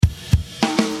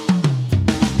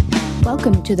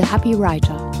Welcome to The Happy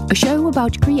Writer, a show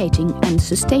about creating and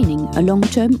sustaining a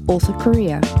long-term author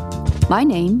career. My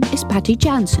name is Patty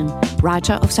Jansen,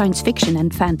 writer of science fiction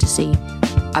and fantasy.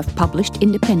 I've published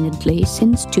independently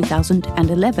since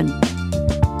 2011.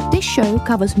 This show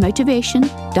covers motivation,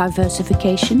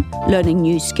 diversification, learning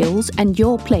new skills, and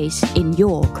your place in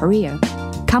your career.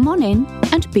 Come on in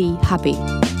and be happy.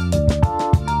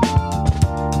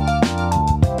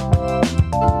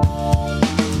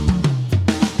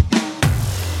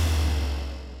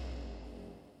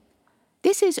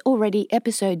 This is already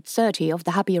episode 30 of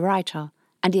The Happy Writer,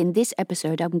 and in this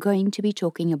episode I'm going to be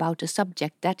talking about a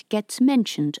subject that gets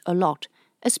mentioned a lot,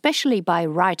 especially by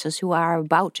writers who are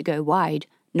about to go wide,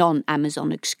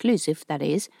 non-Amazon exclusive that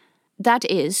is. That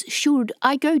is, should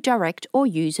I go direct or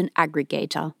use an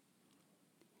aggregator?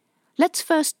 Let's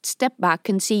first step back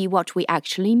and see what we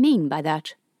actually mean by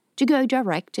that. To go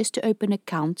direct is to open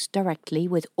accounts directly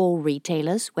with all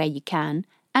retailers where you can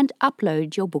and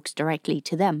upload your books directly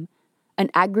to them. An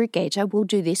aggregator will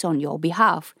do this on your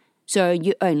behalf, so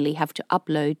you only have to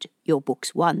upload your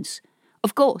books once.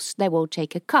 Of course, they will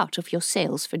take a cut of your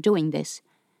sales for doing this.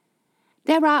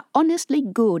 There are honestly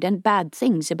good and bad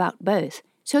things about both,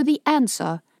 so the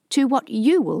answer to what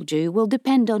you will do will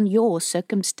depend on your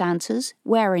circumstances,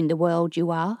 where in the world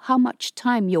you are, how much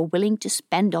time you're willing to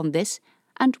spend on this,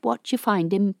 and what you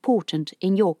find important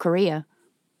in your career.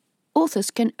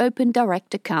 Authors can open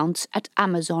direct accounts at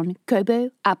Amazon,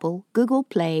 Kobo, Apple, Google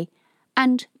Play,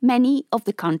 and many of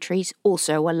the countries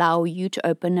also allow you to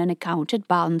open an account at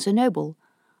Barnes & Noble.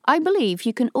 I believe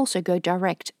you can also go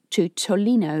direct to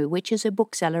Tolino, which is a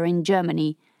bookseller in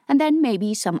Germany, and then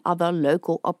maybe some other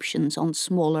local options on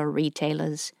smaller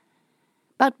retailers.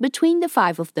 But between the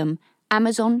 5 of them,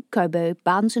 Amazon, Kobo,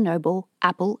 Barnes & Noble,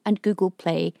 Apple, and Google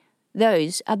Play,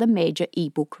 those are the major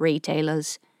ebook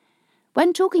retailers.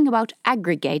 When talking about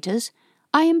aggregators,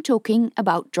 I am talking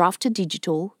about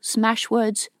Draft2Digital,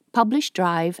 Smashwords, Publish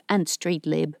Drive, and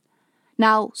StreetLib.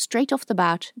 Now, straight off the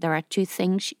bat, there are 2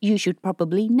 things you should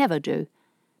probably never do.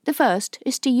 The first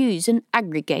is to use an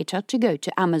aggregator to go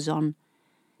to Amazon.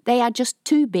 They are just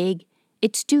too big,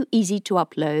 it's too easy to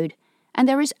upload, and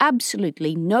there is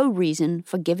absolutely no reason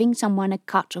for giving someone a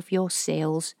cut of your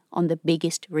sales on the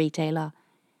biggest retailer.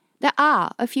 There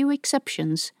are a few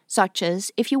exceptions, such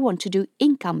as if you want to do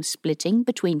income splitting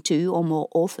between 2 or more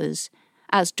authors,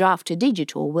 as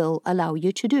Draft2Digital will allow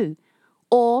you to do,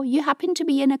 or you happen to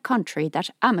be in a country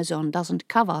that Amazon doesn't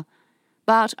cover.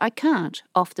 But I can't,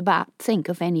 off the bat, think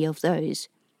of any of those.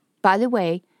 By the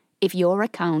way, if your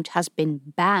account has been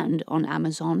banned on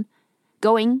Amazon,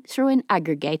 going through an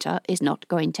aggregator is not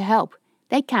going to help.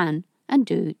 They can and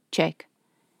do check.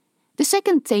 The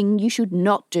second thing you should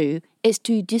not do is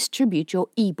to distribute your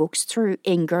ebooks through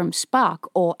Ingram Spark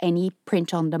or any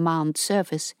print-on-demand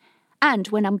service. And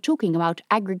when I'm talking about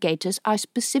aggregators, I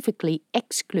specifically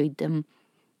exclude them.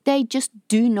 They just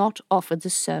do not offer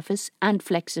the service and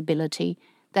flexibility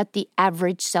that the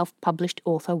average self-published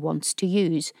author wants to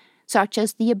use, such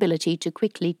as the ability to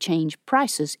quickly change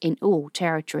prices in all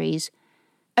territories.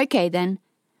 Okay then,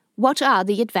 what are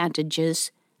the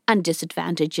advantages and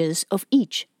disadvantages of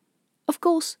each? Of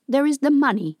course, there is the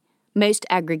money. Most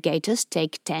aggregators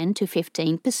take 10 to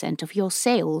 15% of your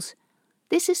sales.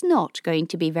 This is not going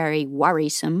to be very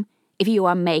worrisome if you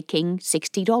are making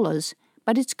 $60,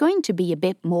 but it's going to be a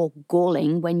bit more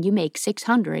galling when you make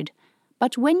 $600.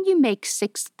 But when you make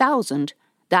 $6,000,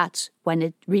 that's when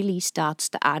it really starts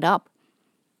to add up.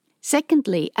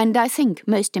 Secondly, and I think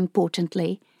most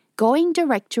importantly, going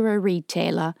direct to a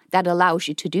retailer that allows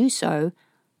you to do so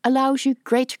allows you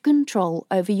greater control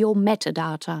over your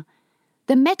metadata.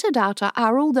 The metadata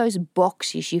are all those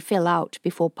boxes you fill out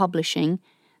before publishing,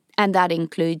 and that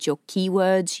includes your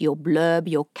keywords, your blurb,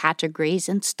 your categories,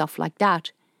 and stuff like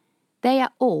that. They are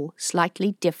all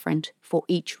slightly different for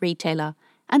each retailer,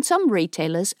 and some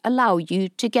retailers allow you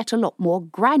to get a lot more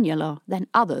granular than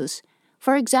others.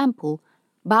 For example,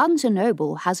 Barnes &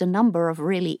 Noble has a number of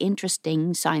really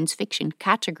interesting science fiction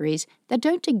categories that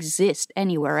don't exist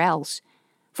anywhere else.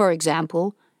 For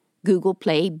example, Google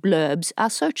Play blurbs are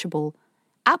searchable.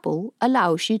 Apple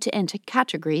allows you to enter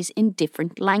categories in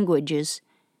different languages.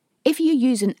 If you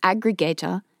use an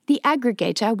aggregator, the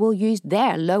aggregator will use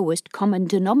their lowest common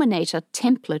denominator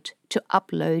template to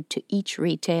upload to each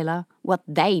retailer what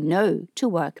they know to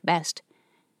work best.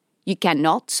 You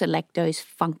cannot select those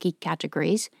funky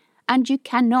categories, and you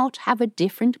cannot have a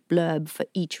different blurb for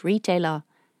each retailer.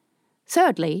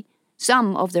 Thirdly,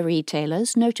 some of the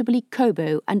retailers, notably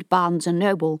Kobo and Barnes &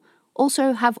 Noble,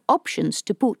 also have options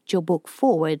to put your book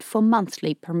forward for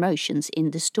monthly promotions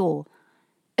in the store.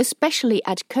 Especially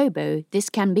at Kobo, this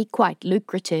can be quite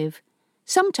lucrative.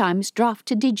 Sometimes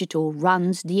Draft2Digital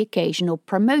runs the occasional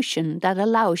promotion that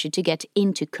allows you to get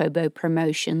into Kobo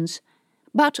promotions.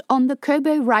 But on the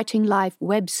Kobo Writing Live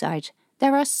website,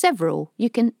 there are several you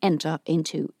can enter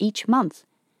into each month.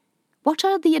 What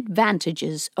are the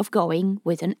advantages of going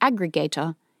with an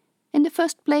aggregator? In the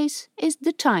first place is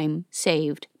the time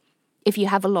saved. If you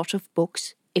have a lot of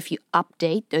books, if you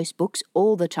update those books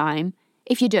all the time,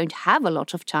 if you don't have a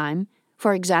lot of time,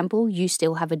 for example, you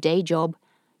still have a day job,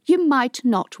 you might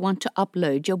not want to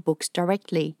upload your books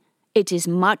directly. It is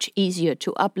much easier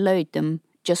to upload them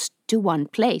just to one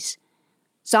place.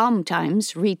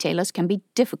 Sometimes retailers can be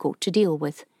difficult to deal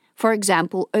with. For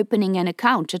example, opening an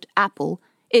account at Apple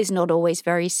is not always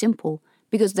very simple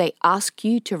because they ask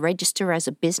you to register as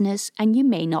a business and you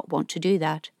may not want to do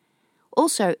that.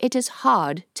 Also, it is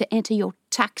hard to enter your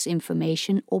tax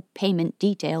information or payment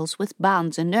details with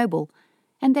Barnes & Noble,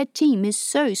 and their team is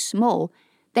so small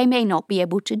they may not be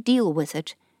able to deal with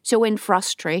it. So in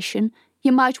frustration,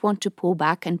 you might want to pull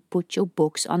back and put your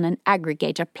books on an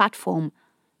aggregator platform.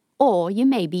 Or you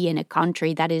may be in a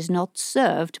country that is not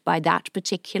served by that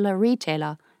particular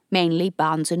retailer, mainly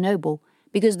Barnes & Noble,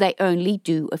 because they only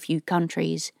do a few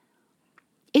countries.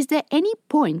 Is there any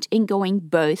point in going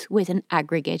both with an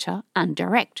aggregator and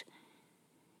direct?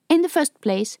 In the first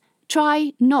place,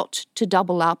 try not to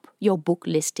double up your book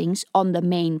listings on the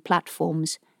main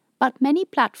platforms, but many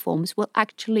platforms will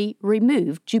actually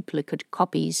remove duplicate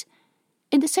copies.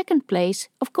 In the second place,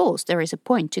 of course, there is a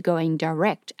point to going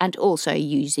direct and also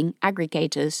using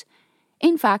aggregators.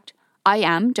 In fact, I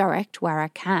am direct where I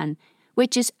can,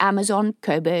 which is Amazon,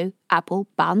 Kobo, Apple,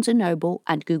 Barnes & Noble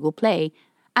and Google Play,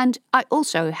 and I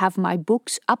also have my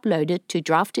books uploaded to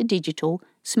Draft2Digital,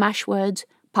 Smashwords,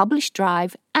 Publish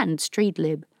Drive and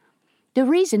StreetLib. The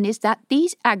reason is that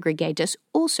these aggregators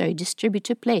also distribute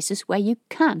to places where you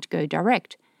can't go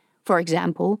direct. For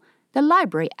example, the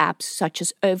library apps such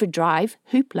as Overdrive,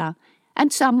 Hoopla,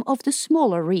 and some of the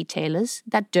smaller retailers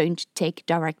that don't take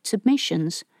direct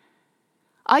submissions.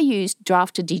 I used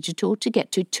Draft2Digital to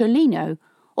get to Tolino,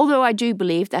 although I do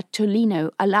believe that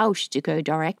Tolino allows you to go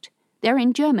direct. They're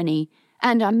in Germany,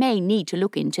 and I may need to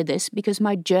look into this because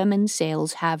my German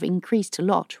sales have increased a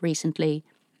lot recently.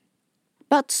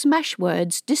 But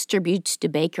Smashwords distributes to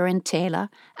Baker & Taylor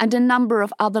and a number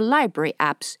of other library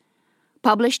apps.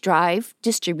 Publish Drive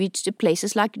distributes to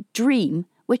places like Dream,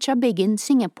 which are big in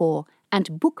Singapore,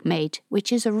 and Bookmate,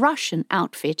 which is a Russian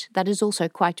outfit that is also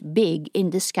quite big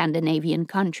in the Scandinavian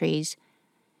countries.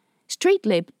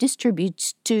 StreetLib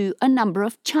distributes to a number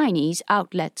of Chinese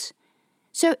outlets.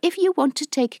 So if you want to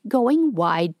take going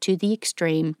wide to the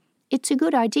extreme, it's a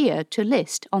good idea to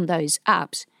list on those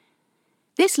apps.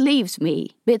 This leaves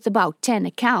me with about 10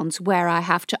 accounts where I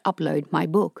have to upload my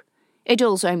book. It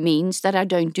also means that I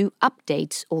don't do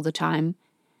updates all the time.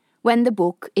 When the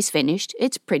book is finished,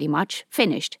 it's pretty much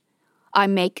finished. I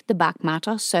make the back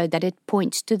matter so that it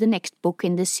points to the next book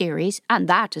in the series, and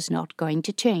that is not going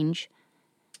to change.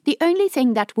 The only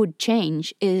thing that would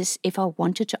change is if I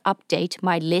wanted to update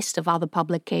my list of other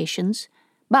publications,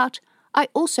 but I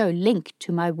also link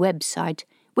to my website,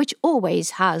 which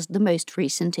always has the most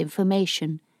recent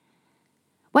information.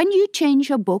 When you change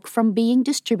your book from being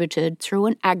distributed through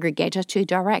an aggregator to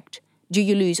direct, do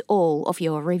you lose all of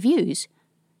your reviews?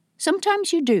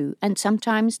 Sometimes you do, and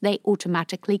sometimes they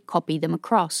automatically copy them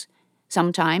across.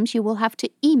 Sometimes you will have to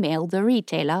email the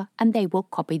retailer and they will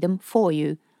copy them for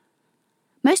you.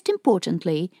 Most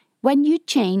importantly, when you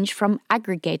change from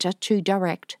aggregator to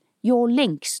direct, your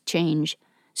links change.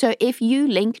 So if you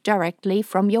link directly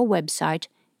from your website,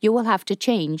 you will have to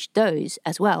change those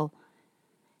as well.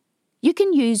 You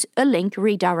can use a link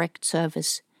redirect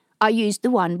service. I used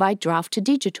the one by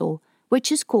Draft2Digital,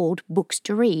 which is called Books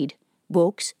to Read.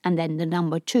 Books and then the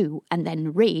number 2 and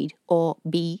then read, or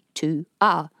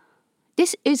B2R.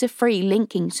 This is a free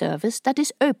linking service that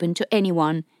is open to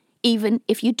anyone, even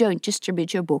if you don't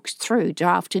distribute your books through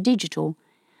Draft2Digital.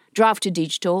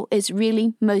 Draft2Digital is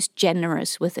really most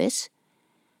generous with this.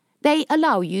 They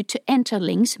allow you to enter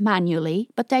links manually,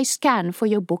 but they scan for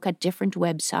your book at different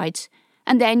websites,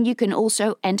 and then you can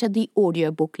also enter the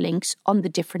audiobook links on the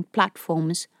different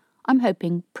platforms. I'm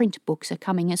hoping print books are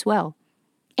coming as well.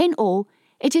 In all,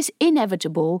 it is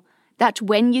inevitable that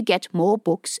when you get more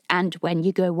books and when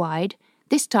you go wide,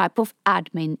 this type of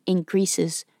admin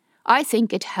increases. I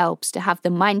think it helps to have the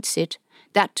mindset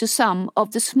that to some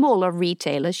of the smaller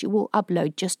retailers you will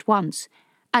upload just once,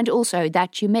 and also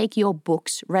that you make your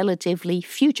books relatively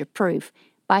future-proof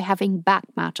by having back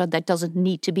matter that doesn't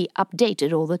need to be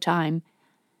updated all the time.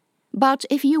 But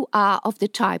if you are of the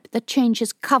type that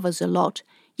changes covers a lot,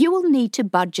 you will need to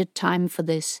budget time for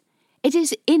this. It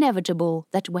is inevitable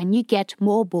that when you get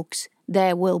more books,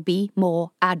 there will be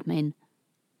more admin.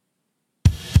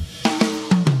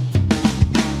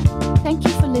 Thank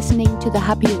you for listening to the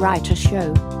Happy Writer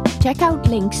Show. Check out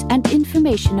links and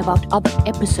information about other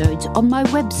episodes on my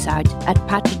website at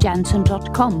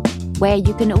pattyjansen.com, where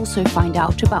you can also find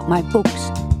out about my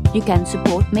books. You can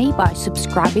support me by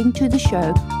subscribing to the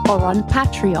show or on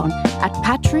Patreon at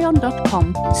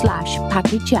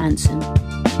patreon.com/pattyjansen.